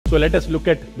So let us look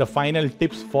at the final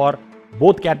tips for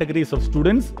both categories of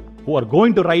students who are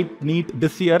going to write NEET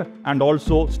this year and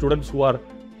also students who are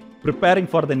preparing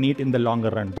for the NEET in the longer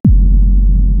run.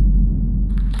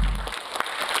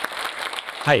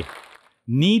 Hi,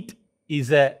 NEET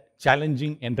is a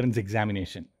challenging entrance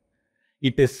examination.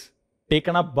 It is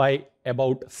taken up by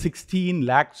about 16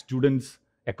 lakh students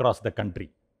across the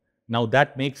country. Now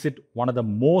that makes it one of the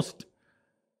most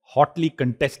hotly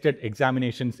contested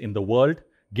examinations in the world,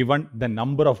 given the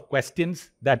number of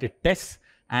questions that it tests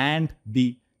and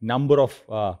the number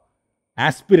of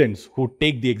aspirants who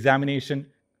take the examination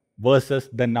versus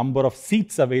the number of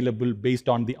seats available based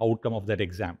on the outcome of that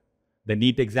exam. The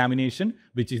NEET examination,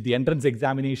 which is the entrance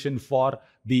examination for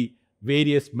the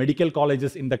various medical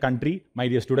colleges in the country, my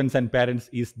dear students and parents,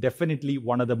 is definitely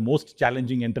one of the most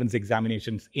challenging entrance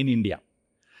examinations in India.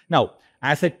 Now,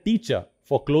 as a teacher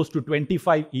for close to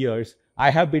 25 years, I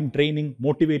have been training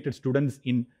motivated students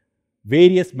in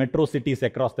various metro cities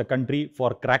across the country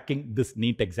for cracking this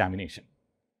NEET examination.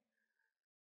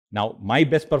 Now, my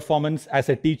best performance as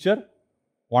a teacher,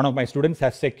 one of my students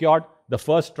has secured the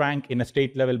first rank in a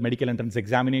state level medical entrance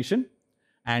examination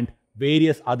and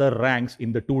various other ranks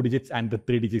in the 2 digits and the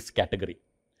 3 digits category.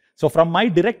 So from my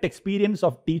direct experience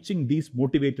of teaching these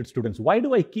motivated students, why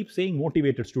do I keep saying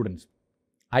motivated students?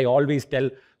 I always tell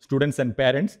students and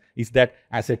parents is that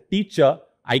as a teacher,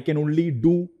 I can only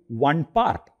do one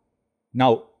part.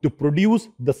 Now, to produce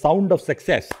the sound of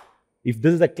success, if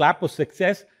this is a clap of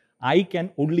success, I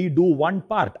can only do one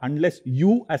part unless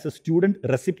you as a student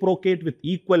reciprocate with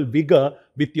equal vigor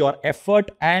with your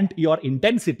effort and your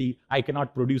intensity. I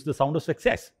cannot produce the sound of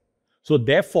success. So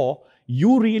therefore,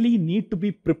 you really need to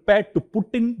be prepared to put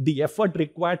in the effort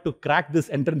required to crack this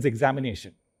entrance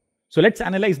examination. So let's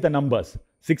analyze the numbers.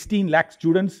 16 lakh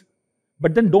students,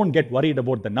 but then don't get worried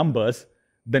about the numbers.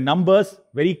 The numbers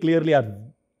very clearly are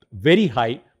very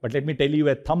high, but let me tell you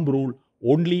a thumb rule.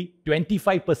 Only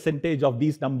 25% of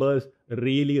these numbers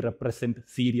really represent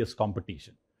serious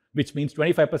competition, which means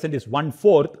 25% is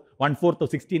 1/4. 1/4 of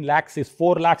 16 lakhs is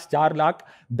 4 lakhs, 4 lakh.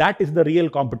 That is the real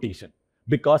competition,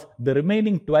 because the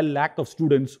remaining 12 lakh of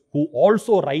students who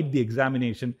also write the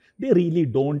examination, they really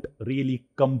don't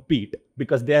compete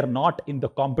because they are not in the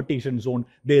competition zone.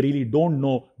 They really don't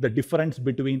know the difference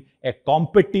between a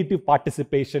competitive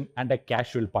participation and a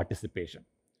casual participation.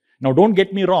 Now, don't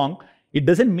get me wrong. It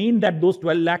doesn't mean that those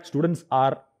 12 lakh students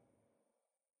are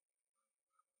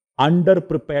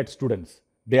underprepared students.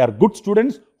 They are good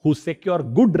students who secure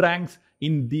good ranks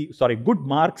in the, good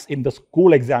marks in the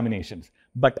school examinations.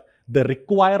 But the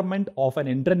requirement of an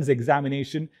entrance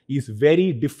examination is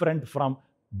very different from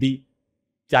the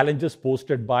challenges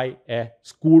posted by a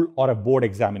school or a board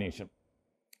examination.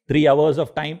 3 hours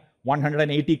of time,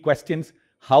 180 questions.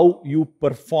 How you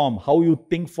perform, how you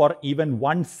think for even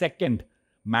 1 second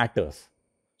matters.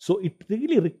 So it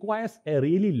really requires a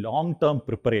really long-term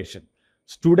preparation.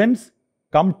 Students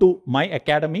come to my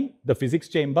academy, the physics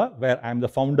chamber, where I'm the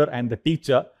founder and the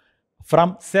teacher,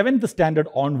 from 7th standard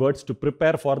onwards to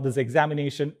prepare for this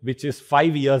examination, which is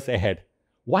 5 years ahead.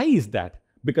 Why is that?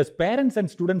 Because parents and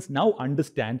students now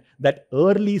understand that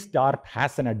early start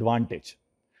has an advantage.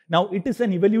 Now, it is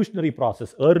an evolutionary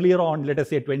process. Earlier on, let us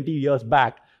say 20 years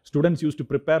back, students used to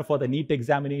prepare for the NEET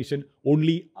examination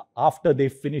only after they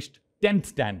finished 10th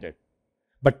standard.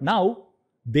 But now,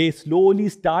 they slowly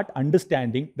start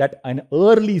understanding that an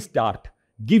early start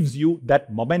gives you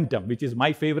that momentum, which is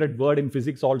my favorite word in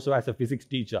physics also as a physics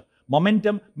teacher.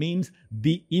 Momentum means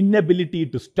the inability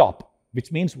to stop,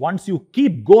 which means once you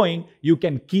keep going, you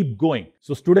can keep going.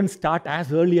 So students start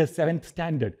as early as 7th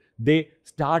standard. They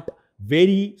start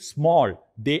very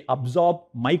small. They absorb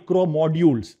micro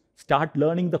modules, start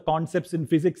learning the concepts in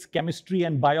physics, chemistry,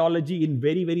 and biology in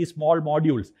very, very small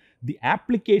modules. The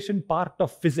application part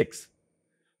of physics,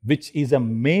 which is a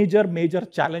major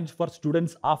challenge for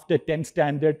students after 10th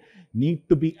standard, need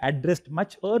to be addressed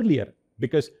much earlier,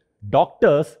 because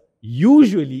doctors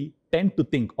usually tend to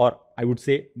think, or I would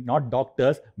say not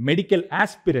doctors, medical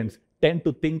aspirants tend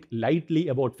to think lightly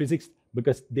about physics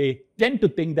because they tend to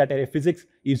think that physics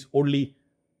is only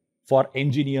for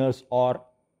engineers or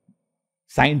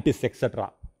scientists,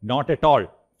 etc. Not at all.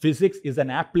 Physics is an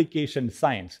application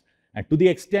science. And to the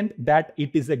extent that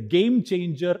it is a game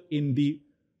changer in the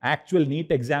actual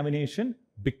NEET examination,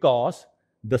 because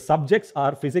the subjects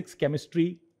are physics,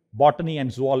 chemistry, botany,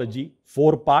 and zoology,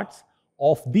 4 parts.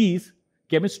 Of these,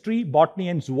 chemistry, botany,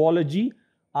 and zoology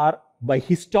are by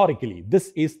historically.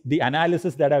 This is the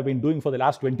analysis that I've been doing for the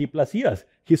last 20 plus years.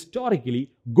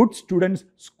 Historically, good students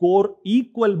score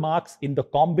equal marks in the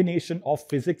combination of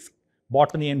physics,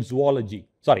 botany, and zoology.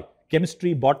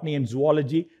 chemistry, botany, and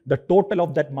zoology, the total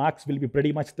of that marks will be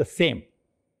pretty much the same.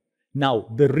 Now,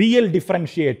 the real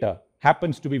differentiator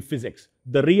happens to be physics.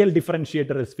 The real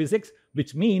differentiator is physics,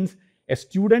 which means a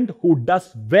student who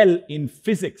does well in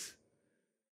physics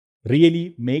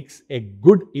really makes a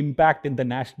good impact in the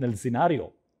national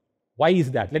scenario. Why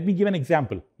is that? Let me give an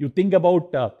example. You think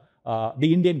about the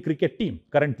Indian cricket team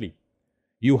currently.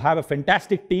 You have a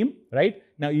fantastic team, right?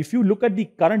 Now, if you look at the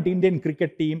current Indian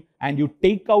cricket team and you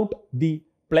take out the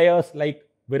players like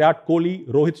Virat Kohli,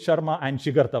 Rohit Sharma, and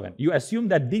Shikhar Dhawan, you assume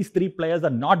that these three players are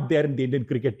not there in the Indian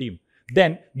cricket team.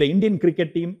 Then the Indian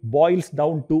cricket team boils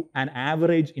down to an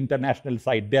average international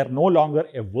side. They are no longer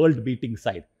a world-beating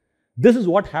side. This is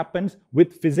what happens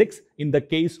with physics in the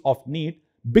case of NEET.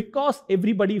 Because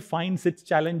everybody finds it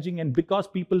challenging and because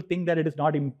people think that it is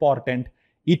not important,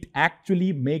 it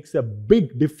actually makes a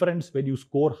big difference when you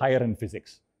score higher in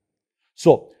physics.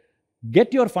 So,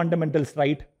 get your fundamentals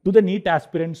right. To the NEET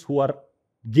aspirants who are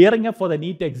gearing up for the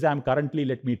NEET exam currently,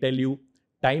 let me tell you,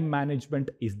 time management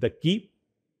is the key.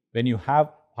 When you have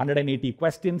 180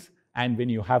 questions and when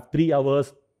you have 3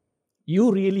 hours,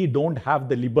 you really don't have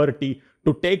the liberty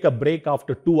to take a break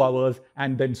after 2 hours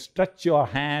and then stretch your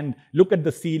hand, look at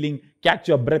the ceiling, catch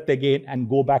your breath again and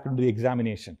go back into the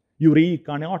examination. You really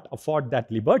cannot afford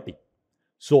that liberty.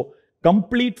 So,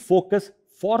 complete focus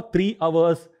for 3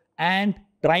 hours and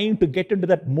trying to get into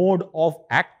that mode of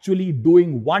actually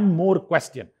doing one more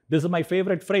question. This is my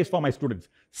favorite phrase for my students.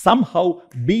 Somehow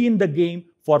be in the game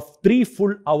for 3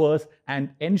 full hours and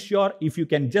ensure if you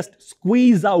can just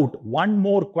squeeze out one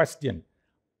more question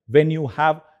when you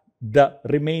have the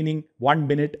remaining 1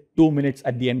 minute, 2 minutes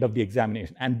at the end of the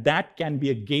examination. And that can be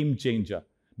a game changer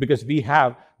because we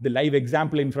have the live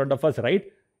example in front of us, right?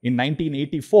 In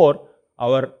 1984,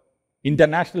 our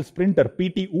international sprinter,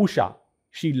 P.T. Usha,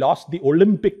 she lost the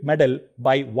Olympic medal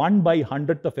by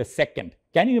 1/100th of a second.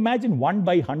 Can you imagine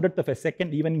 1/100th of a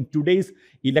second? Even in today's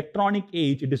electronic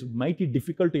age, it is mighty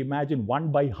difficult to imagine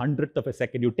 1/100th of a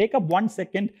second. You take up 1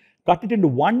 second, cut it into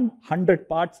 100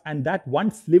 parts, and that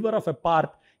one sliver of a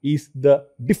part is the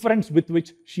difference with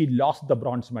which she lost the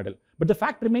bronze medal. But the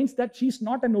fact remains that she's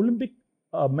not an Olympic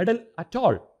medal at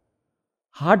all.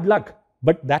 Hard luck,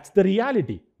 but that's the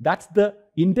reality. That's the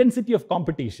intensity of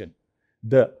competition.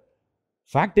 The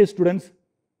fact is, students,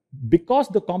 because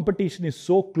the competition is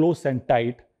so close and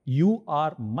tight, you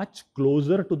are much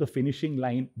closer to the finishing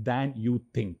line than you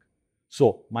think.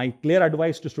 So, my clear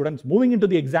advice to students moving into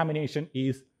the examination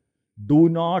is do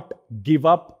not give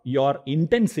up your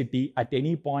intensity at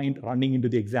any point running into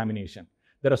the examination.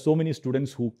 There are so many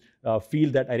students who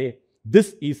feel that, array,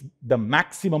 this is the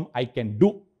maximum I can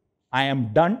do. I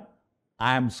am done.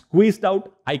 I am squeezed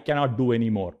out. I cannot do any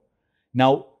more.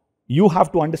 Now, you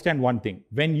have to understand one thing.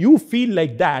 When you feel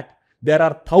like that, there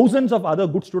are thousands of other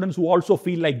good students who also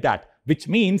feel like that. Which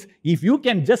means if you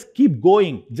can just keep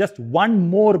going, just 1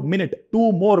 more minute,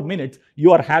 2 more minutes,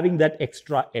 you are having that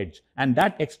extra edge. And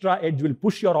that extra edge will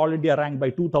push your All India rank by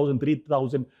 2,000,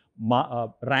 3,000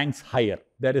 ranks higher.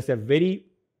 There is a very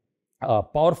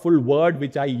powerful word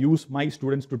which I use my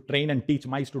students to train and teach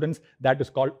my students, that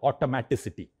is called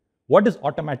automaticity. What is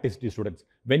automaticity, students?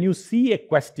 When you see a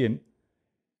question,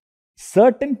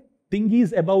 certain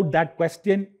thingies about that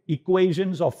question,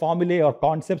 equations or formulae or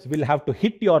concepts will have to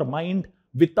hit your mind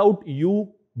without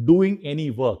you doing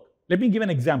any work. Let me give an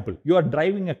example. You are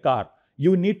driving a car.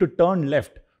 You need to turn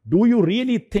left. Do you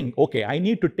really think, okay, I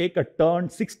need to take a turn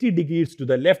 60 degrees to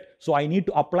the left, so I need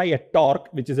to apply a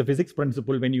torque, which is a physics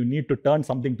principle when you need to turn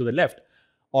something to the left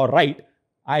or right.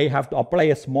 I have to apply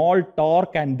a small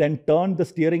torque and then turn the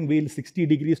steering wheel 60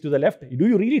 degrees to the left. Do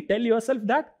you really tell yourself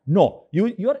that? No.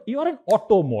 You're in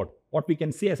auto mode, what we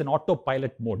can say as an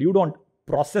autopilot mode. You don't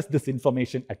process this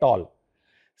information at all.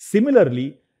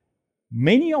 Similarly,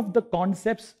 many of the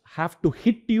concepts have to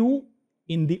hit you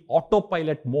in the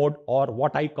autopilot mode, or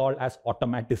what I call as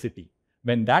automaticity.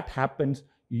 When that happens,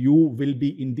 you will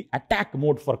be in the attack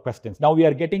mode for questions. Now we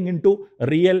are getting into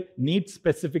real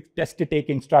NEET-specific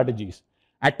test-taking strategies.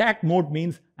 Attack mode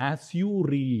means as you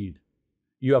read,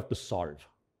 you have to solve.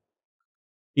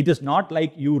 It is not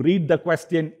like you read the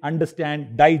question,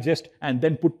 understand, digest, and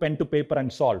then put pen to paper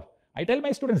and solve. I tell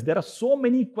my students, there are so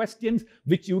many questions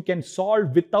which you can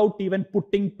solve without even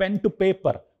putting pen to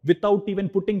paper.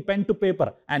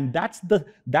 And that's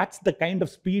the kind of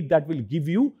speed that will give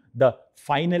you the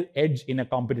final edge in a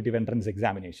competitive entrance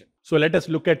examination. So let us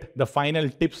look at the final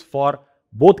tips for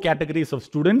both categories of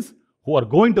students who are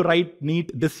going to write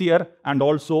NEET this year and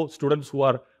also students who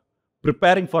are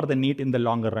preparing for the NEET in the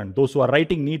longer run. Those who are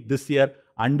writing NEET this year,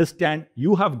 understand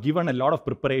you have given a lot of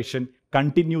preparation.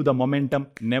 Continue the momentum,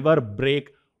 never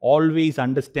break. Always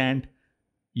understand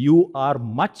you are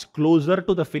much closer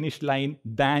to the finish line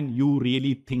than you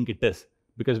really think it is.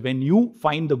 Because when you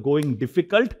find the going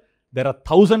difficult, there are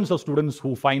thousands of students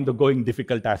who find the going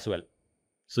difficult as well.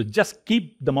 So just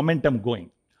keep the momentum going.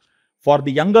 For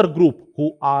the younger group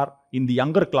who are in the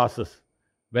younger classes,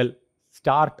 well,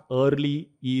 start early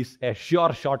is a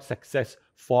sure shot success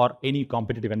for any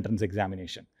competitive entrance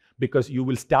examination, because you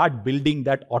will start building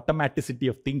that automaticity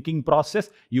of thinking process.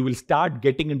 You will start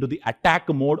getting into the attack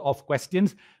mode of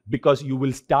questions, because you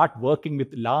will start working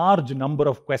with large number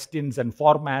of questions and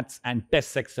formats and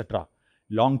tests, etc.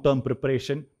 Long-term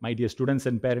preparation, my dear students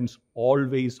and parents,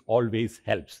 always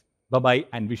helps. Bye-bye,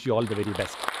 and wish you all the very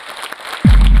best.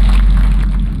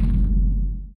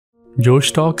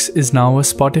 Josh Talks is now a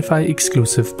Spotify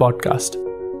exclusive podcast.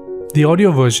 The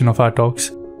audio version of our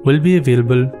talks will be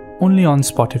available only on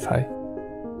Spotify.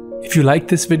 If you like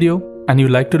this video and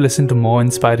you'd like to listen to more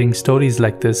inspiring stories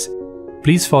like this,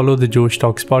 please follow the Josh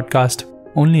Talks podcast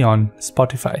only on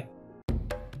Spotify.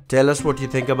 Tell us what you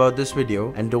think about this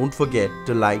video and don't forget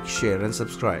to like, share and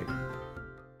subscribe.